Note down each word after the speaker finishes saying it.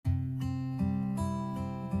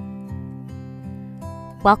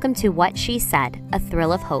Welcome to What She Said, A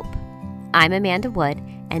Thrill of Hope. I'm Amanda Wood,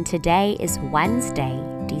 and today is Wednesday,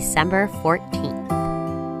 December 14th.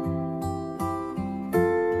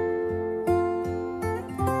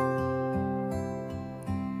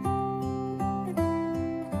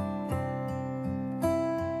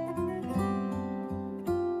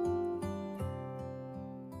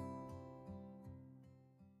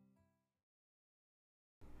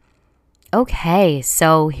 Okay,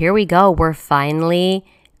 so here we go. We're finally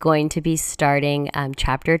going to be starting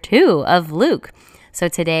chapter 2 of Luke. So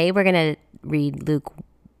today we're going to read Luke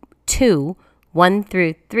 2, 1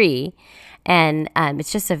 through 3. And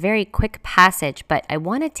it's just a very quick passage, but I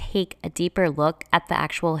want to take a deeper look at the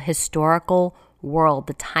actual historical world,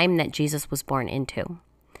 the time that Jesus was born into.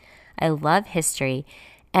 I love history,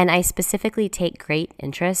 and I specifically take great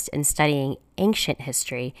interest in studying ancient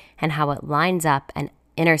history and how it lines up and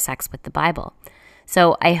intersects with the Bible.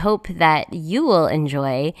 So I hope that you will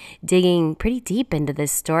enjoy digging pretty deep into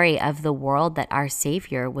this story of the world that our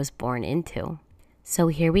Savior was born into. So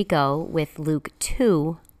here we go with Luke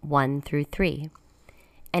 2, 1 through 3.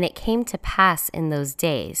 And it came to pass in those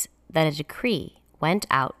days that a decree went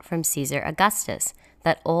out from Caesar Augustus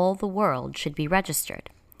that all the world should be registered.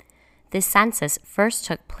 This census first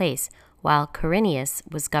took place while Quirinius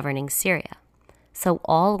was governing Syria. So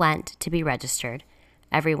all went to be registered,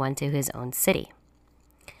 everyone to his own city.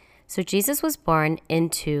 So Jesus was born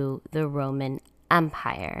into the Roman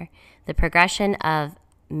Empire. The progression of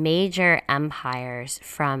major empires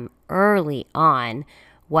from early on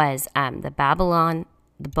was the Babylonian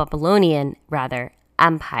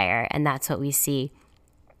Empire, and that's what we see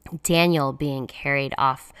Daniel being carried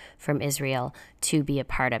off from Israel to be a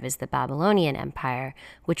part of, is the Babylonian Empire,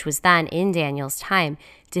 which was then in Daniel's time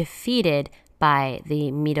defeated by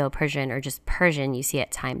the Medo-Persian, or just Persian, you see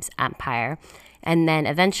at times, empire. And then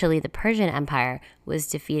eventually the Persian Empire was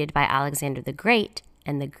defeated by Alexander the Great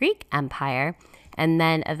and the Greek Empire. And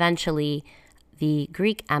then eventually the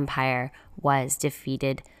Greek Empire was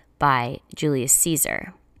defeated by Julius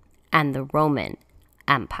Caesar and the Roman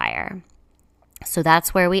Empire. So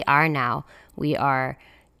that's where we are now. We are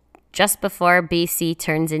just before BC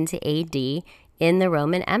turns into AD in the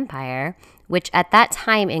Roman Empire, which at that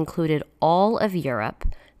time included all of Europe,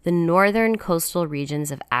 the northern coastal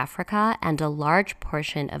regions of Africa, and a large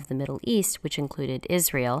portion of the Middle East, which included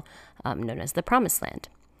Israel, known as the Promised Land.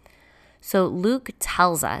 So Luke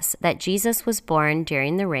tells us that Jesus was born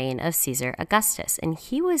during the reign of Caesar Augustus, and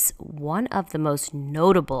he was one of the most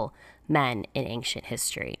notable men in ancient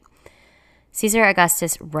history. Caesar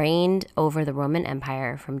Augustus reigned over the Roman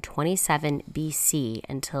Empire from 27 BC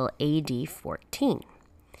until AD 14.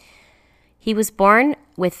 He was born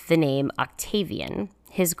with the name Octavian.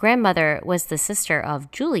 His grandmother was the sister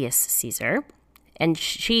of Julius Caesar, and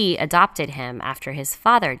she adopted him after his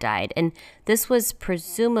father died. And this was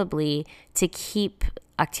presumably to keep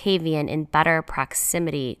Octavian in better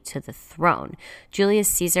proximity to the throne. Julius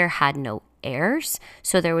Caesar had no heirs,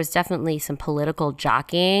 so there was definitely some political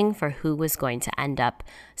jockeying for who was going to end up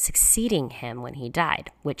succeeding him when he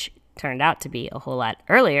died, which turned out to be a whole lot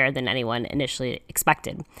earlier than anyone initially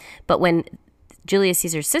expected. But when Julius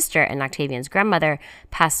Caesar's sister and Octavian's grandmother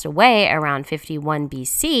passed away around 51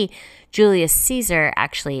 BC, Julius Caesar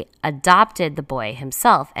actually adopted the boy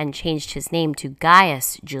himself and changed his name to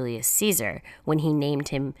Gaius Julius Caesar when he named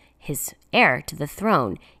him his heir to the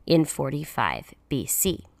throne in 45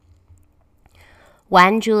 BC.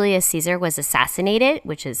 When Julius Caesar was assassinated,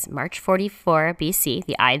 which is March 44 BC,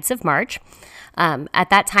 the Ides of March, at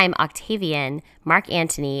that time, Octavian, Mark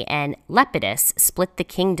Antony, and Lepidus split the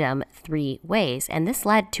kingdom 3 ways, and this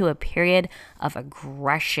led to a period of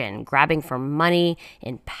aggression, grabbing for money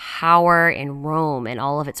and power in Rome and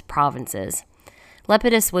all of its provinces.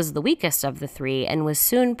 Lepidus was the weakest of the 3 and was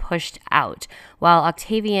soon pushed out, while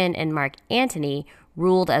Octavian and Mark Antony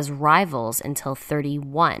ruled as rivals until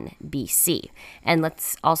 31 BC. And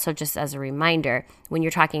let's also, just as a reminder, when you're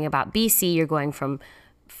talking about BC, you're going from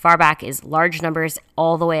far back is large numbers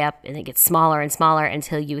all the way up, and it gets smaller and smaller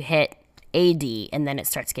until you hit AD, and then it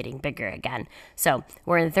starts getting bigger again. So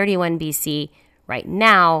we're in 31 BC right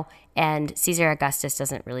now, and Caesar Augustus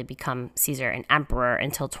doesn't really become Caesar and emperor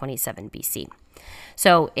until 27 BC.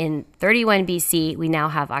 So in 31 BC, we now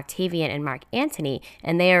have Octavian and Mark Antony,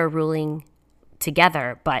 and they are ruling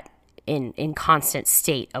together, but in constant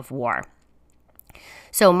state of war.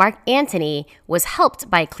 So Mark Antony was helped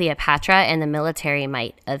by Cleopatra and the military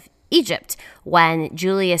might of Egypt. When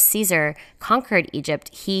Julius Caesar conquered Egypt,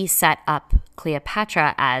 he set up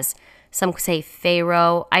Cleopatra as Some say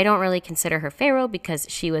Pharaoh. I don't really consider her Pharaoh because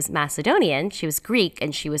she was Macedonian, she was Greek,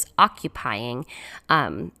 and she was occupying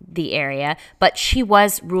the area, but she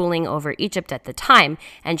was ruling over Egypt at the time,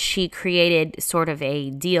 and she created sort of a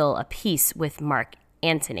deal, a peace with Mark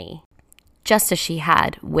Antony, just as she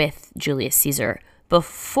had with Julius Caesar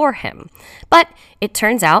before him. But it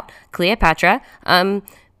turns out Cleopatra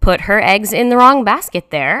put her eggs in the wrong basket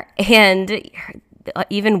there, and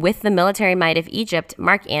even with the military might of Egypt,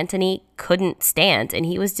 Mark Antony couldn't stand, and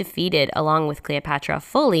he was defeated along with Cleopatra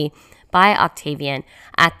fully by Octavian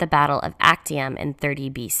at the Battle of Actium in 30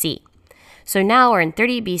 BC. So now we're in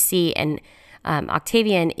 30 BC, and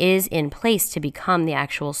Octavian is in place to become the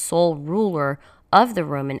actual sole ruler of the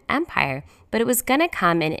Roman Empire, but it was going to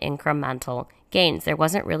come in incremental gains. There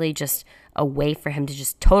wasn't really just a way for him to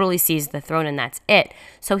just totally seize the throne and that's it.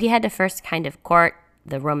 So he had to first kind of court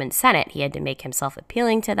the Roman Senate. He had to make himself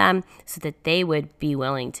appealing to them so that they would be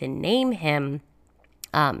willing to name him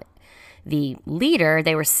the leader.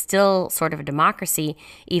 They were still sort of a democracy,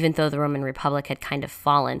 even though the Roman Republic had kind of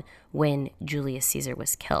fallen when Julius Caesar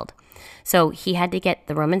was killed. So he had to get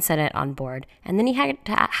the Roman Senate on board, and then he had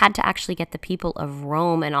to actually get the people of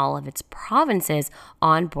Rome and all of its provinces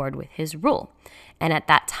on board with his rule. And at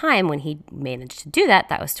that time, when he managed to do that,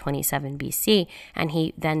 that was 27 BC, and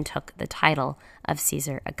he then took the title of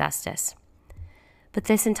Caesar Augustus. But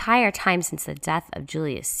this entire time since the death of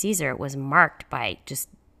Julius Caesar was marked by just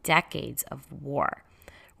decades of war.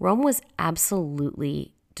 Rome was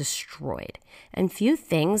absolutely destroyed, and few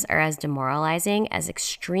things are as demoralizing as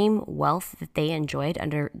extreme wealth that they enjoyed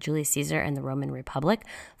under Julius Caesar and the Roman Republic,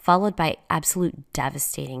 followed by absolute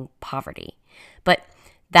devastating poverty. But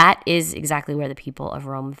that is exactly where the people of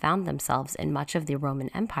Rome found themselves, and much of the Roman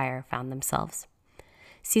Empire found themselves.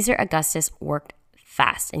 Caesar Augustus worked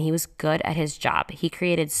fast, and he was good at his job. He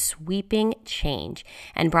created sweeping change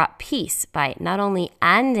and brought peace by not only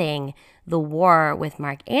ending the war with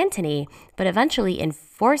Mark Antony, but eventually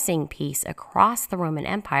enforcing peace across the Roman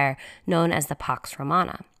Empire, known as the Pax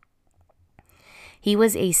Romana. He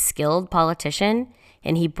was a skilled politician,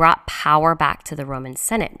 and he brought power back to the Roman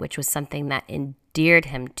Senate, which was something that endeared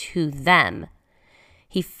him to them.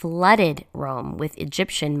 He flooded Rome with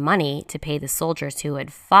Egyptian money to pay the soldiers who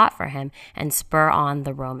had fought for him and spur on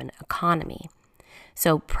the Roman economy.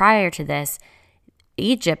 So prior to this,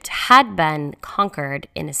 Egypt had been conquered,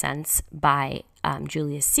 in a sense, by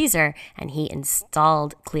Julius Caesar, and he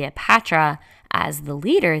installed Cleopatra as the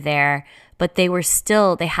leader there, but they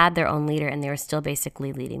had their own leader, and they were still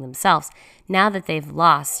basically leading themselves. Now that they've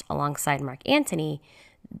lost alongside Mark Antony,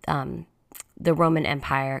 the Roman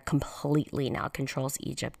Empire completely now controls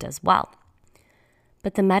Egypt as well.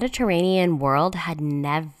 But the Mediterranean world had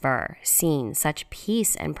never seen such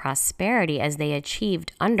peace and prosperity as they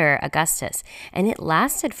achieved under Augustus, and it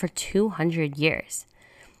lasted for 200 years.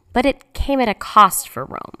 But it came at a cost for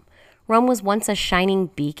Rome. Rome was once a shining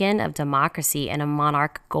beacon of democracy in a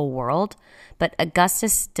monarchical world, but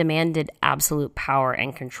Augustus demanded absolute power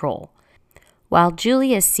and control. While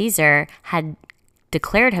Julius Caesar had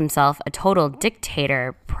declared himself a total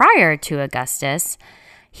dictator prior to Augustus,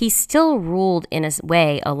 he still ruled in a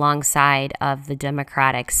way alongside of the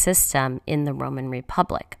democratic system in the Roman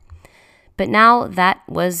Republic. But now that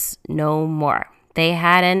was no more. They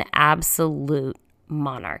had an absolute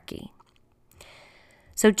monarchy.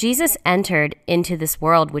 So Jesus entered into this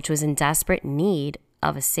world which was in desperate need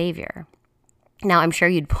of a savior. Now, I'm sure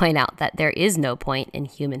you'd point out that there is no point in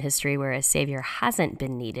human history where a savior hasn't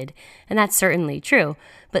been needed, and that's certainly true.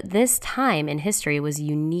 But this time in history was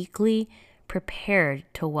uniquely prepared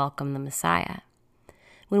to welcome the Messiah.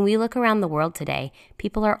 When we look around the world today,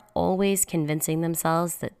 people are always convincing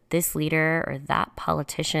themselves that this leader or that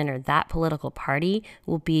politician or that political party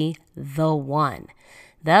will be the one.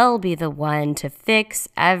 They'll be the one to fix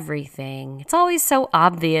everything. It's always so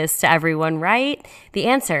obvious to everyone, right? The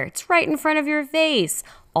answer, it's right in front of your face.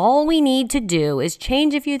 All we need to do is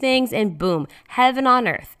change a few things and boom, heaven on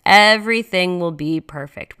earth. Everything will be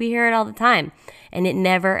perfect. We hear it all the time, and it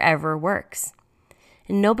never ever works.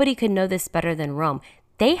 And nobody could know this better than Rome.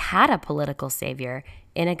 They had a political savior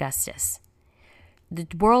in Augustus. The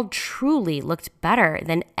world truly looked better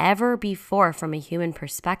than ever before from a human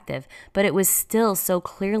perspective, but it was still so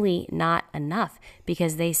clearly not enough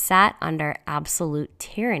because they sat under absolute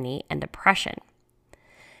tyranny and oppression.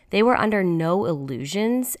 They were under no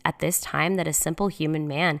illusions at this time that a simple human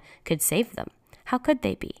man could save them. How could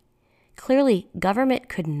they be? Clearly, government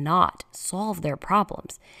could not solve their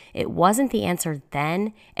problems. It wasn't the answer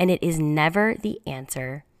then, and it is never the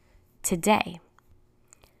answer today.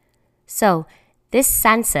 So, this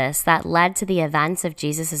census that led to the events of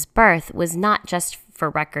Jesus' birth was not just for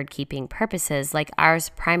record-keeping purposes like ours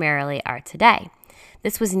primarily are today.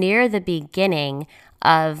 This was near the beginning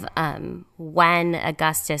of when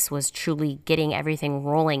Augustus was truly getting everything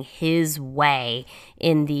rolling his way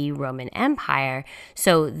in the Roman Empire.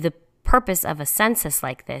 So the purpose of a census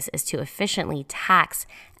like this is to efficiently tax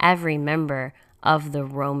every member of the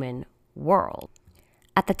Roman world.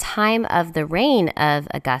 At the time of the reign of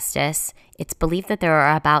Augustus, it's believed that there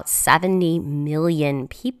are about 70 million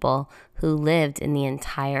people who lived in the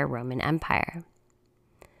entire Roman Empire.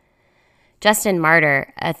 Justin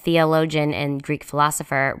Martyr, a theologian and Greek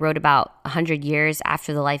philosopher, wrote about 100 years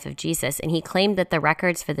after the life of Jesus, and he claimed that the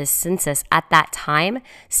records for this census at that time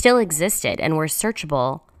still existed and were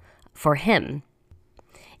searchable for him.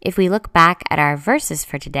 If we look back at our verses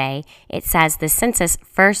for today, it says the census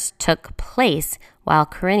first took place while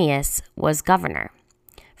Quirinius was governor.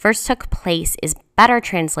 First took place is better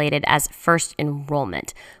translated as first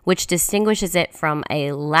enrollment, which distinguishes it from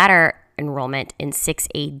a latter enrollment in 6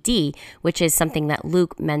 AD, which is something that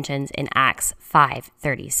Luke mentions in Acts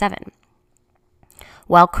 5:37.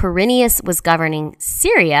 While Quirinius was governing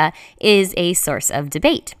Syria is a source of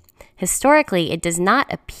debate. Historically, it does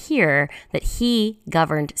not appear that he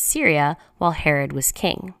governed Syria while Herod was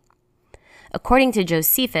king. According to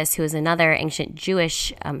Josephus, who is another ancient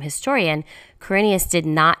Jewish historian, Quirinius did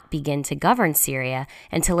not begin to govern Syria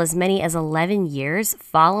until as many as 11 years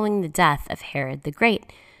following the death of Herod the Great.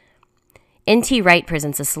 N.T. Wright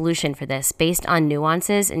presents a solution for this based on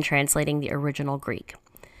nuances in translating the original Greek.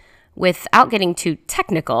 Without getting too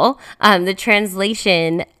technical, the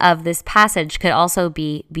translation of this passage could also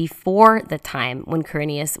be before the time when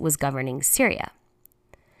Quirinius was governing Syria.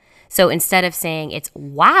 So instead of saying it's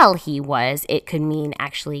while he was, it could mean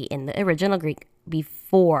actually in the original Greek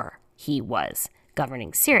before he was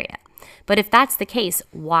governing Syria. But if that's the case,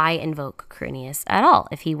 why invoke Quirinius at all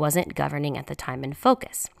if he wasn't governing at the time in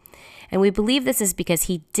focus? And we believe this is because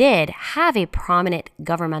he did have a prominent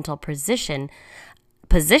governmental position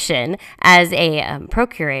as a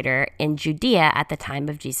procurator in Judea at the time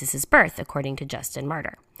of Jesus' birth, according to Justin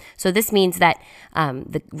Martyr. So this means that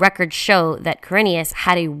the records show that Quirinius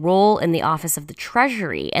had a role in the office of the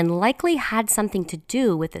treasury and likely had something to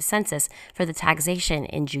do with the census for the taxation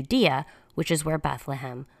in Judea, which is where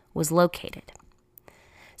Bethlehem was located.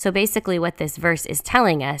 So basically what this verse is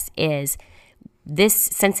telling us is this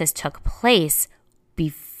census took place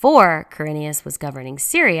before Quirinius was governing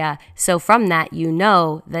Syria. So from that, you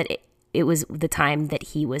know that it was the time that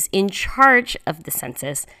he was in charge of the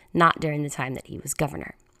census, not during the time that he was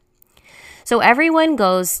governor. So everyone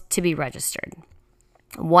goes to be registered.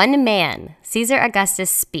 One man, Caesar Augustus,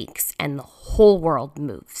 speaks, and the whole world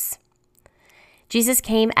moves. Jesus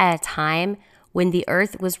came at a time when the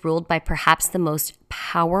earth was ruled by perhaps the most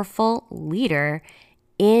powerful leader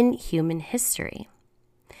in human history.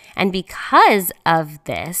 And because of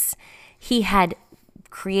this, he had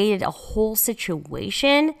created a whole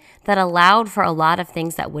situation that allowed for a lot of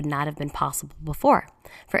things that would not have been possible before.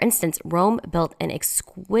 For instance, Rome built an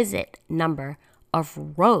exquisite number of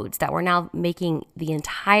roads that were now making the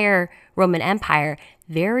entire Roman Empire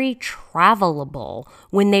very travelable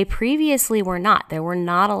when they previously were not. There were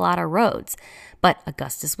not a lot of roads. But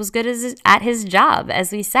Augustus was good at his job,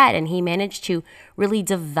 as we said, and he managed to really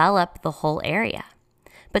develop the whole area.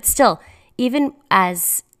 But still, even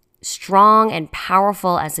as strong and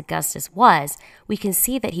powerful as Augustus was, we can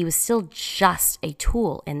see that he was still just a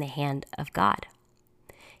tool in the hand of God.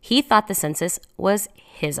 He thought the census was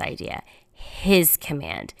his idea, his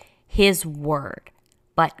command, his word.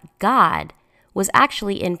 But God was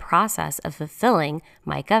actually in process of fulfilling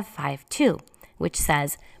Micah 5:2, which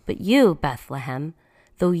says, "But you, Bethlehem,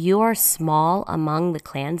 though you are small among the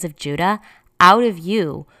clans of Judah, out of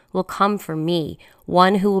you will come for me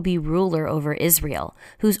one who will be ruler over Israel,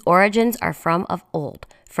 whose origins are from of old,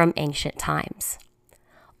 from ancient times."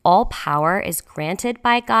 All power is granted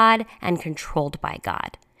by God and controlled by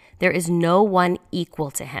God. There is no one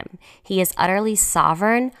equal to him. He is utterly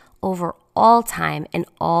sovereign over all time and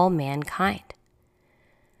all mankind.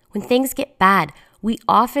 When things get bad, we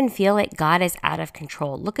often feel like God is out of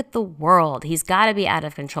control. Look at the world. He's got to be out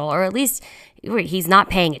of control, or at least he's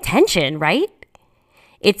not paying attention, right?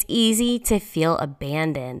 It's easy to feel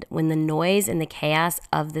abandoned when the noise and the chaos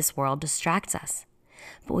of this world distracts us.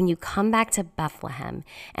 But when you come back to Bethlehem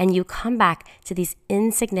and you come back to these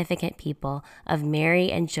insignificant people of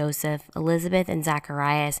Mary and Joseph, Elizabeth and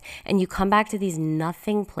Zacharias, and you come back to these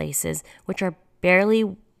nothing places which are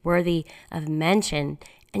barely worthy of mention,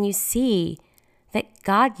 and you see that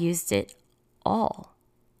God used it all.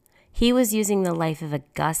 He was using the life of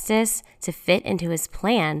Augustus to fit into his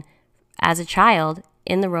plan as a child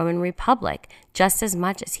in the Roman Republic, just as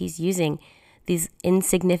much as he's using these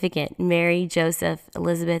insignificant Mary, Joseph,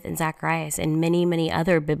 Elizabeth, and Zacharias, and many, many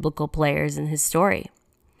other biblical players in his story.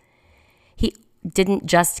 He didn't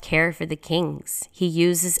just care for the kings. He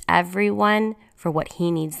uses everyone for what he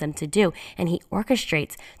needs them to do. And he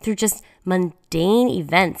orchestrates through just mundane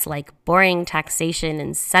events like boring taxation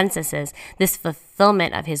and censuses, this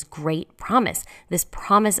fulfillment of his great promise, this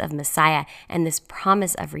promise of Messiah, and this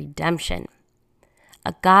promise of redemption.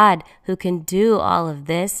 A God who can do all of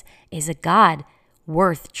this is a God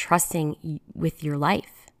worth trusting with your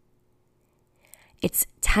life. It's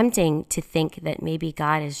tempting to think that maybe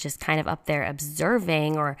God is just kind of up there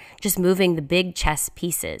observing or just moving the big chess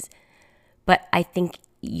pieces. But I think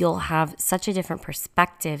you'll have such a different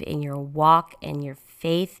perspective in your walk and your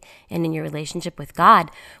faith and in your relationship with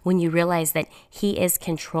God when you realize that he is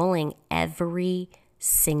controlling every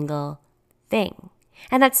single thing.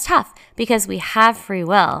 And that's tough because we have free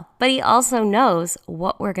will, but he also knows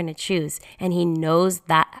what we're going to choose. And he knows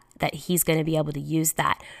that he's going to be able to use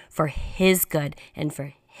that for his good and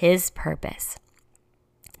for his purpose.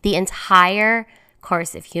 The entire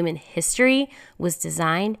course of human history was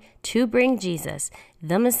designed to bring Jesus,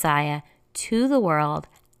 the Messiah, to the world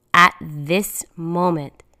at this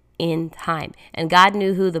moment in time. And God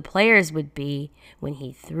knew who the players would be when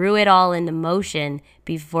he threw it all into motion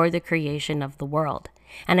before the creation of the world.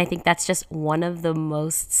 And I think that's just one of the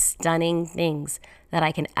most stunning things that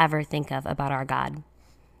I can ever think of about our God.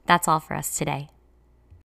 That's all for us today.